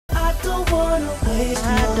wanna waste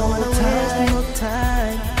no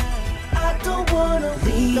time. I don't wanna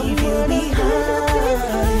leave you behind.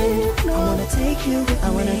 I wanna take you with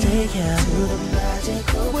me to the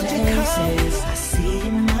magical places I see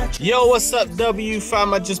in my dreams. Yo, what's up, W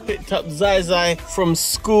fam? I just picked up ZiZi from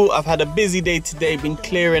school. I've had a busy day today, been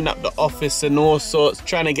clearing up the office and all sorts,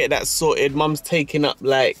 trying to get that sorted. Mum's taking up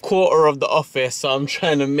like quarter of the office, so I'm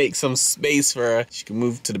trying to make some space for her. She can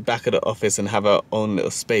move to the back of the office and have her own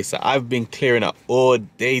little space. So I've been clearing up all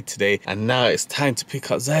day today, and now it's time to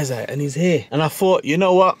pick up ZiZi, and he's here. And I thought, you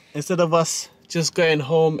know what? Instead of us just going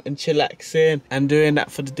home and chillaxing and doing that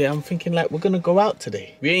for the day, I'm thinking like, we're gonna go out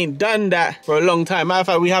today. We ain't done that for a long time. Matter of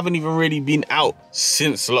fact, we haven't even really been out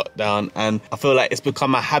since lockdown, and I feel like it's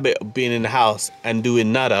become a habit of being in the house and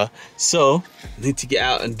doing nada. So we need to get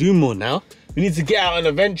out and do more now. We need to get out on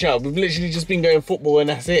a venture. We've literally just been going football and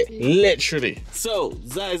that's it. Literally. So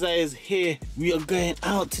ZiZi is here. We are going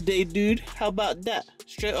out today, dude. How about that?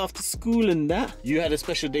 Straight after school and that. You had a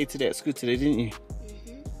special day today at school today, didn't you?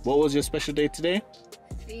 What was your special day today?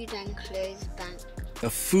 Food and clothes bank. A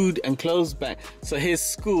food and clothes bank. So his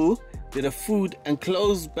school did a food and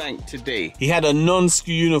clothes bank today. He had a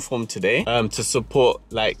non-school uniform today to support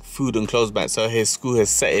like food and clothes bank. So his school has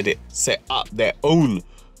set up their own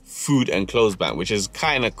food and clothes bank, which is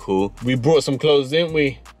kind of cool. We brought some clothes, didn't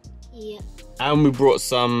we? Yeah. And we brought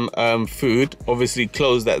some food, obviously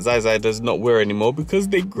clothes that ZiZi does not wear anymore because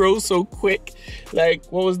they grow so quick. Like,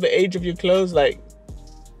 what was the age of your clothes? Like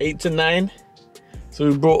 8 to 9. So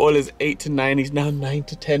we brought all his 8 to 9. He's now 9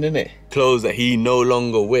 to 10, innit? Clothes that he no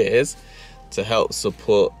longer wears to help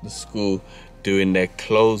support the school doing their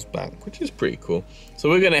clothes bank, which is pretty cool. So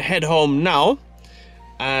we're gonna head home now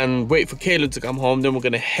and wait for Kailem to come home. Then we're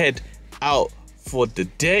gonna head out for the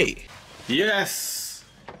day. Yes,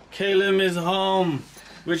 Kailem is home,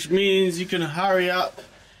 which means you can hurry up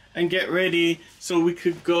and get ready so we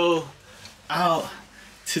could go out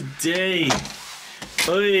today.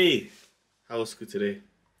 Oi! How was school today?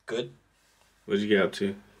 Good. What did you get up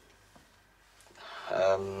to?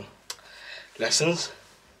 Lessons,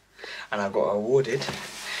 and I got awarded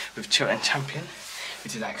with Chiltern Champion. We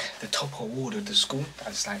did like the top award of the school.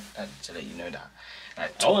 That's like to let you know that.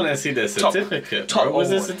 Like, I want to see the certificate. Top What was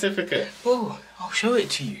the award. certificate? Oh, I'll show it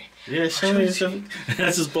to you. Yeah, show me some. I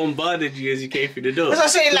just bombarded you as you came through the door. As I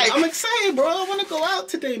say, like, I'm excited, bro. I want to go out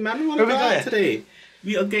today, man. I want to Where go we out going? today.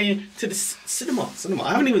 We are going to the cinema.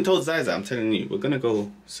 I haven't even told ZiZi. I'm telling you, we're gonna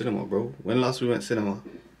go cinema, bro. When last we went cinema?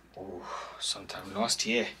 Oh, sometime last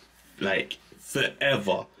year. Like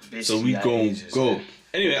forever. Basically, so we like go ages, go. yeah.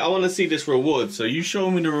 Anyway, I want to see this reward. So you show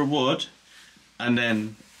me the reward, and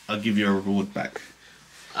then I'll give you a reward back.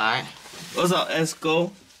 Alright. What's up,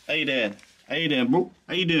 Esco? How you doing? How you doing, bro?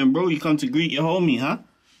 How you doing, bro? You come to greet your homie, huh?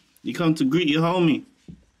 You come to greet your homie.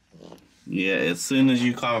 Yeah, as soon as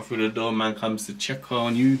you come through the door, man comes to check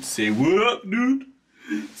on you, to say, what up, dude?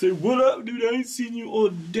 Say, what up, dude? I ain't seen you all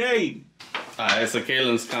day. Alright, so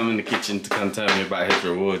Kailem's come in the kitchen to come tell me about his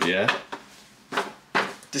reward, yeah?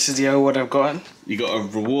 This is the award I've gotten. You got a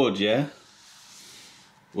reward, yeah?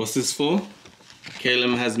 What's this for?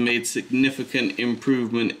 Kailem has made significant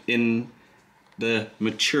improvement in the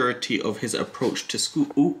maturity of his approach to school.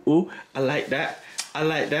 Ooh, ooh, I like that. I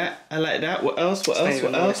like that. I like that. What else? What else?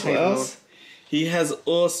 What else? What else? He has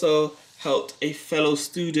also helped a fellow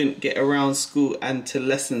student get around school and to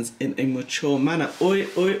lessons in a mature manner. Oi,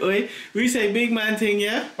 oi, oi. We say big man thing,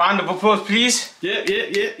 yeah? Round of applause, please. Yeah.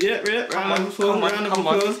 Round of applause, round of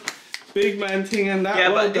applause. Big man thing and that. Yeah,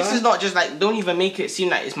 well but this done. is not just like, don't even make it seem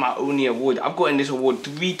like it's my only award. I've gotten this award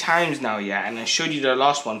 3 times now, yeah? And I showed you the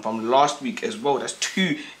last one from last week as well. That's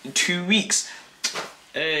 2 in 2 weeks.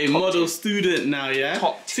 Hey, model student now, yeah?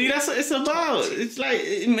 Top See, that's what it's about. It's like,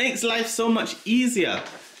 it makes life so much easier.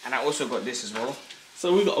 And I also got this as well.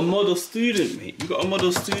 So we got a model student, mate. You got a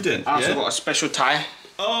model student, I also yeah? got a special tie.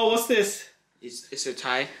 Oh, what's this? It's a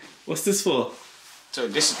tie. What's this for? So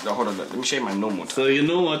this is, hold on, let me show you my normal tie. So your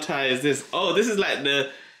normal tie is this. Oh, this is like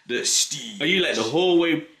the Steve. Are you like the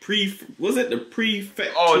hallway was it the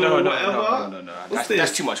prefect? Oh, no. Whatever? What's this?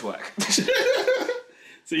 That's too much work.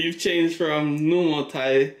 So you've changed from normal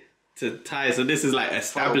tie to tie. So this is like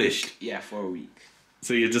established. Yeah, for a week.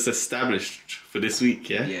 So you're just established for this week,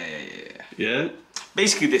 yeah? Yeah?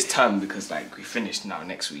 Basically this term, because like we finished now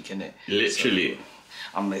next week, innit? Literally. So,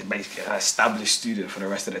 I'm basically an established student for the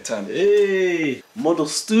rest of the term. Hey, model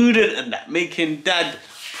student and that, making dad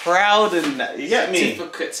proud and that, you get me?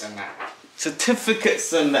 Certificates and that.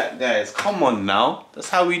 Certificates and that, guys. Come on now. That's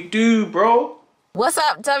how we do, bro. What's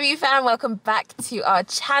up, W fam? Welcome back to our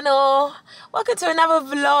channel. Welcome to another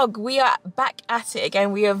vlog. We are back at it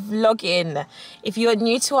again. We are vlogging. If you're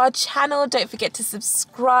new to our channel, don't forget to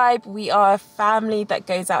subscribe. We are a family that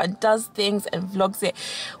goes out and does things and vlogs it.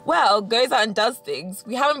 Well, goes out and does things.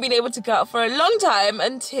 We haven't been able to go out for a long time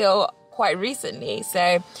until quite recently.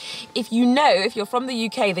 So if you're from the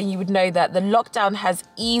UK, then you would know that the lockdown has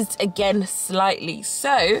eased again slightly.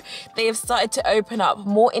 So they have started to open up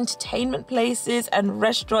more entertainment places and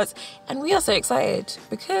restaurants, and we are so excited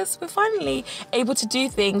because we're finally able to do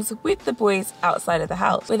things with the boys outside of the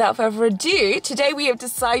house. Without further ado, today we have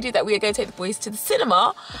decided that we are going to take the boys to the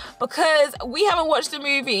cinema because we haven't watched a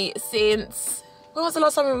movie since... When was the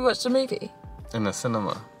last time we watched a movie? In the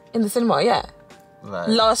cinema. In the cinema, yeah. Like,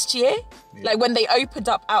 last year, yeah. Like when they opened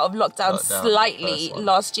up out of lockdown slightly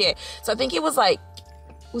last year. So I think it was like,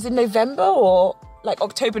 was it November or like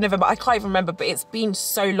October, November? I can't even remember, but it's been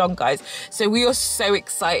so long, guys. So we are so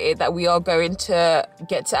excited that we are going to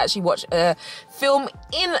get to actually watch a film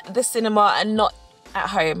in the cinema and not at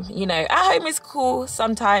home. You know, at home is cool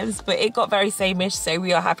sometimes, but it got very sameish, so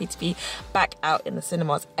we are happy to be back out in the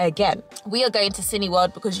cinemas again. We are going to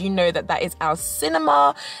Cineworld because you know that that is our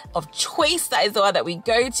cinema of choice. That is the one that we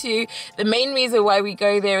go to. The main reason why we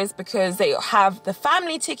go there is because they have the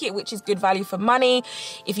family ticket, which is good value for money.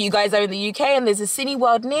 If you guys are in the UK and there's a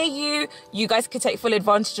Cineworld near you, you guys could take full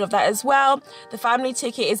advantage of that as well. The family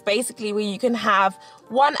ticket is basically where you can have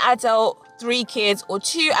one adult, 3 kids, or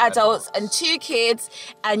 2 adults and 2 kids,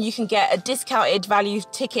 and you can get a discounted value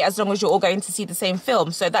ticket as long as you're all going to see the same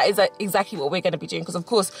film. So that is exactly what we're going to be doing, because of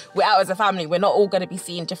course we're out as a family, we're not all going to be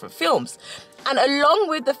seeing different films. And along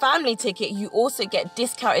with the family ticket, you also get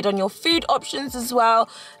discounted on your food options as well,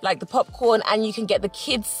 like the popcorn, and you can get the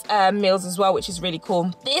kids meals as well, which is really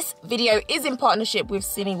cool. This video is in partnership with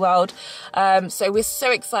Cineworld, so we're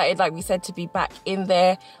so excited, like we said, to be back in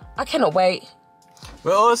there. I cannot wait.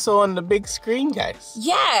 we're also on the big screen, guys.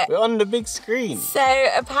 Yeah. We're on the big screen. So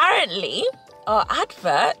apparently our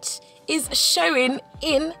advert is showing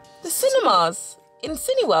in the cinemas, in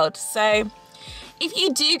Cineworld. So if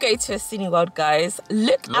you do go to a Cineworld, guys,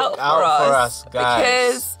 look out for us, guys.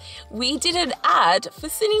 because we did an ad for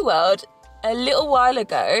Cineworld a little while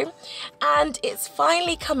ago and it's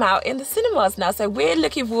finally come out in the cinemas now. So we're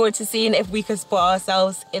looking forward to seeing if we can spot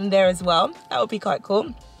ourselves in there as well. That would be quite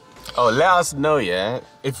cool. Oh, let us know, yeah?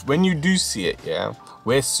 If when you do see it, yeah,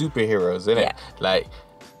 we're superheroes, innit? Yeah. Like,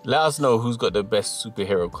 let us know who's got the best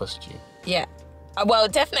superhero costume. Yeah. Well,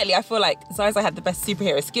 definitely, I feel like ZiZi had the best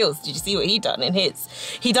superhero skills. Did you see what he done in his?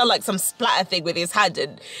 He done like some splatter thing with his hand.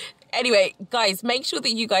 And anyway, guys, make sure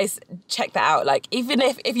that you guys check that out. Like, even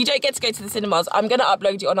if you don't get to go to the cinemas, I'm going to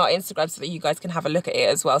upload it on our Instagram so that you guys can have a look at it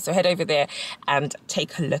as well. So head over there and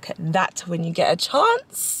take a look at that when you get a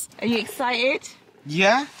chance. Are you excited?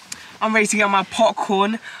 Yeah, I'm ready to get my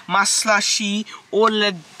popcorn, my slushy, all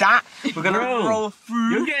of that. We're gonna roll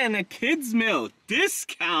through. You're getting a kids meal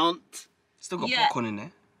discount. Still got popcorn in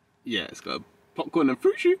there. Yeah, it's got popcorn and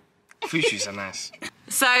fruit shoe. Fruit shoes are nice.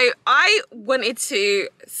 So I wanted to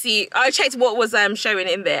see, I checked what was showing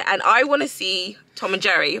in there, and I want to see Tom and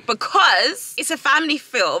Jerry because it's a family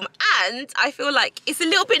film and I feel like it's a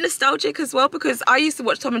little bit nostalgic as well, because I used to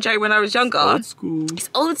watch Tom and Jerry when I was younger. Old school. It's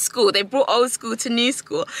old school. They brought old school to new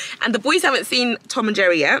school, and the boys haven't seen Tom and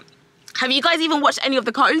Jerry yet. Have you guys even watched any of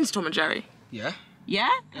the cartoons, Tom and Jerry? Yeah. Yeah?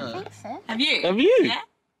 I think so. Have you? Have you? Yeah?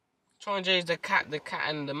 Tom and Jerry's the cat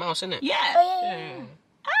and the mouse, isn't it? Yeah. Yeah.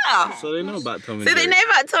 Oh. So they know about Tom and So Jerry. they know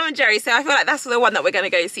about Tom and Jerry, so I feel like that's the one that we're going to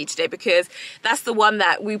go see today, because that's the one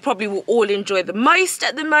that we probably will all enjoy the most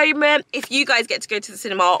at the moment. If you guys get to go to the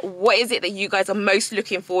cinema, what is it that you guys are most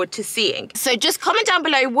looking forward to seeing? So just comment down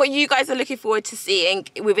below what you guys are looking forward to seeing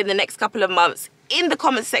within the next couple of months in the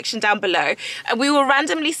comments section down below, and we will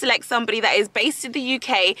randomly select somebody that is based in the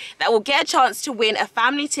UK that will get a chance to win a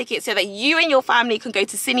family ticket so that you and your family can go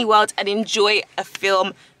to Cineworld and enjoy a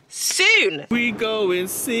film soon. We go in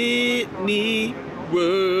Sydney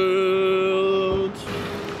World.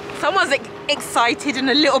 Someone's excited and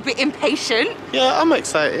a little bit impatient. Yeah, I'm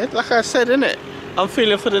excited. Like I said, innit? I'm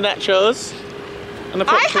feeling for the nachos and the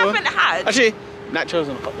popcorn. I haven't had. Actually, nachos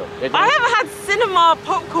and hot dog. I haven't had cinema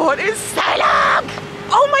popcorn in so long.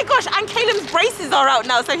 Oh my gosh! And Kailem's braces are out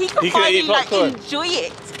now, so he can finally like enjoy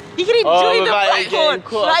it. He can enjoy the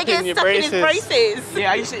popcorn, like getting stuck in his braces.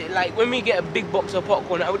 Yeah, I used to, like, when we get a big box of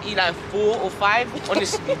popcorn, I would eat like 4 or 5,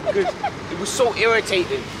 honestly, because it was so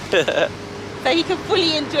irritating. So he can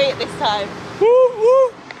fully enjoy it this time. Woo,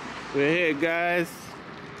 woo. We're here, guys.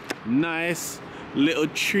 Nice little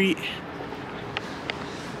treat.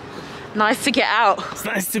 Nice to get out. It's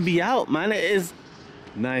nice to be out, man. It is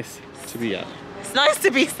nice to be out. It's nice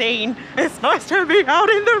to be seen. It's nice to be out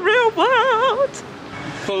in the real world.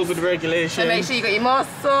 COVID regulation. So make sure you got your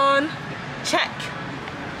masks on. Check.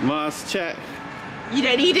 Mask check. You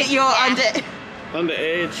don't need it, you're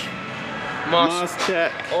Underage. Mask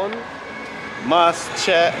check. on. Mask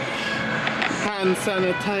check. Hand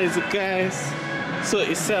sanitizer, guys. Sort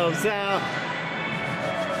yourselves out.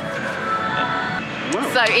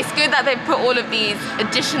 Wow. So it's good that they've put all of these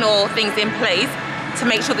additional things in place to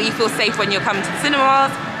make sure that you feel safe when you're coming to the cinemas,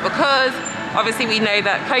 because obviously we know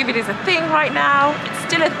that COVID is a thing right now. It's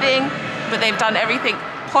still a thing, but they've done everything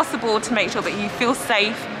possible to make sure that you feel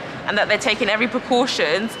safe and that they're taking every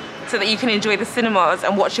precaution so that you can enjoy the cinemas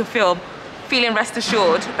and watch your film, feeling rest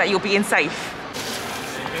assured that you're being safe.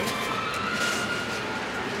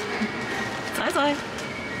 Bye-bye.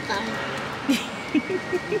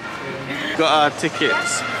 Got our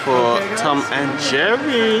tickets for Tom and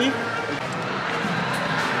Jerry.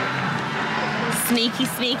 Sneaky,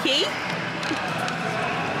 sneaky.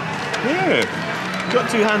 Yeah. Got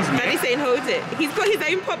 2 hands, mate. Daddy's saying hold it. He's got his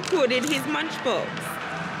own popcorn in his lunchbox.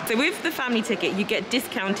 So with the family ticket, you get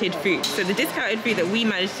discounted food. So the discounted food that we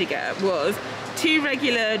managed to get was 2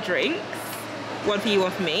 regular drinks, 1 for you,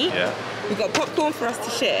 1 for me. Yeah. We've got popcorn for us to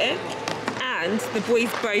share, and the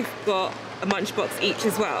boys both got a lunchbox each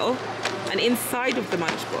as well. And inside of the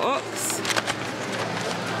lunchbox,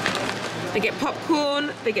 they get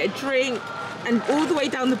popcorn, they get a drink, and all the way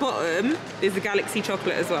down the bottom, there's a Galaxy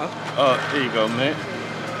chocolate as well. Oh, here you go, mate.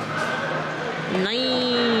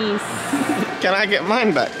 Nice. Can I get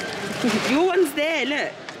mine back? Your one's there,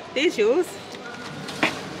 look. There's yours.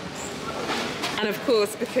 And of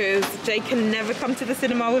course, because Jay can never come to the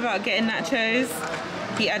cinema without getting nachos,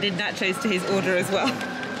 he added nachos to his order as well.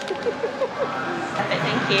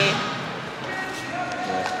 Thank you.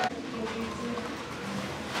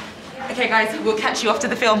 Okay guys, we'll catch you after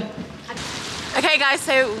the film. Okay guys,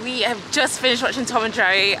 so we have just finished watching Tom and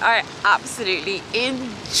Jerry. I absolutely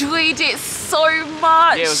enjoyed it so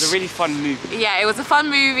much. Yeah, it was a really fun movie. Yeah, it was a fun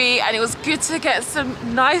movie, and it was good to get some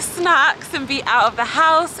nice snacks and be out of the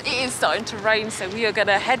house. It is starting to rain, so we are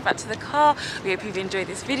gonna head back to the car. We hope you've enjoyed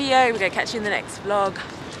this video. We're gonna catch you in the next vlog.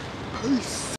 Peace.